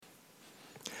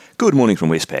Good morning from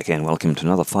Westpac and welcome to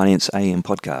another Finance AM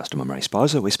podcast. I'm Ray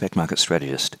Spicer, Westpac Market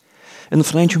Strategist. In the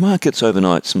financial markets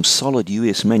overnight, some solid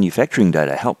US manufacturing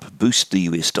data helped boost the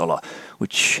US dollar,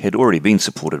 which had already been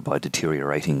supported by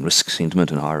deteriorating risk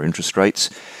sentiment and higher interest rates.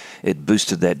 It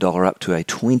boosted that dollar up to a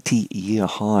 20-year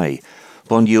high.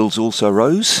 Bond yields also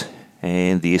rose,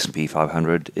 and the S&P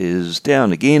 500 is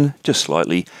down again, just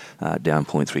slightly, down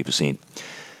 0.3%.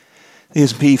 The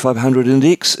S&P 500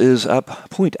 index is up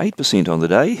 0.8% on the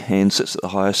day and sits at the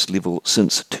highest level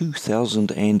since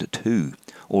 2002.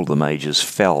 All the majors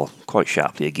fell quite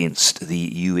sharply against the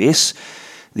US.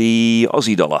 The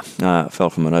Aussie dollar fell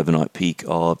from an overnight peak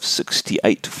of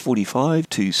 68.45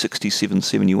 to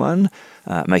 67.71,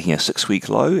 making a 6-week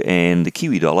low, and the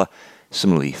Kiwi dollar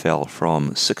similarly fell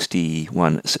from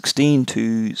 61.16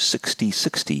 to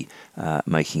 60.60,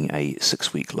 making a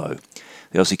 6-week low.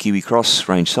 The Aussie Kiwi cross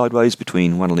ranged sideways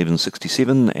between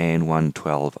 111.67 and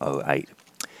 112.08.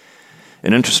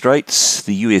 In interest rates,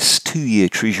 the US 2-year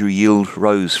Treasury yield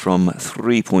rose from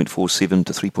 3.47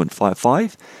 to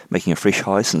 3.55, making a fresh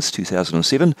high since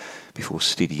 2007, before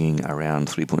steadying around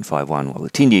 3.51, while the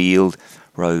 10-year yield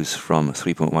rose from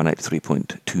 3.18 to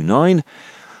 3.29,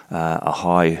 a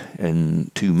high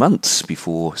in 2 months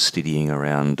before steadying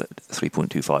around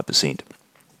 3.25%.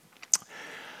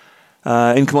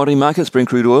 In commodity markets, Brent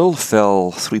crude oil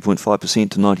fell 3.5%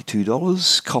 to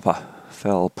 $92. Copper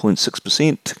fell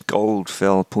 0.6%. Gold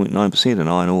fell 0.9%. And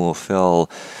iron ore fell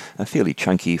a fairly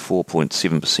chunky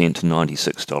 4.7% to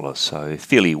 $96. So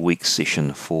fairly weak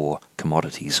session for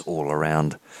commodities all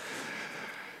around.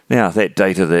 Now, that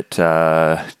data that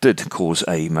did cause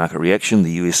a market reaction,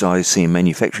 the US ISM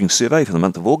manufacturing survey for the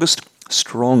month of August,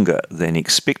 stronger than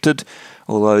expected,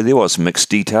 although there was mixed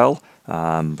detail.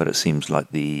 But it seems like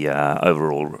the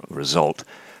overall result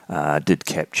did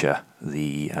capture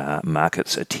the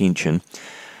market's attention.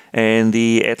 And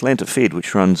the Atlanta Fed,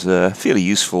 which runs a fairly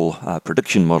useful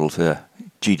prediction model for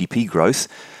GDP growth,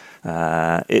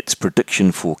 its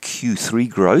prediction for Q3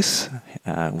 growth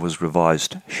was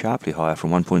revised sharply higher from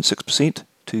 1.6%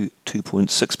 to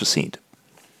 2.6%.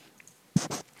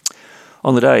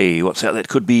 On the day, what's out that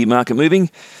could be market moving?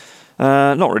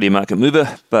 Not really a market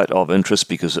mover, but of interest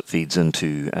because it feeds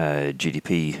into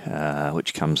GDP,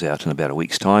 which comes out in about a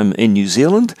week's time. In New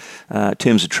Zealand,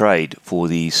 terms of trade for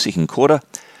the second quarter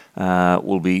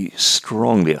will be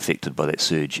strongly affected by that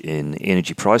surge in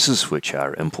energy prices, which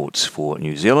are imports for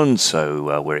New Zealand.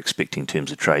 So we're expecting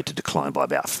terms of trade to decline by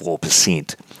about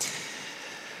 4%.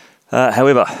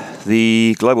 However,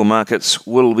 the global markets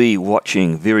will be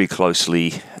watching very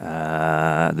closely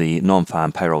the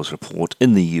non-farm payrolls report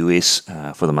in the US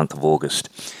for the month of August.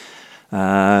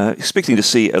 Expecting to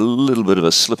see a little bit of a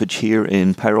slippage here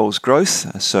in payrolls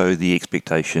growth. So the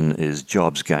expectation is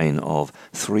jobs gain of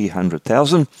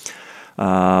 300,000,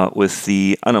 with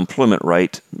the unemployment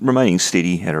rate remaining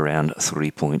steady at around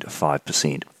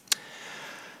 3.5%.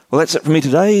 Well, that's it from me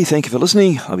today. Thank you for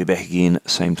listening. I'll be back again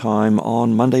same time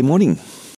on Monday morning.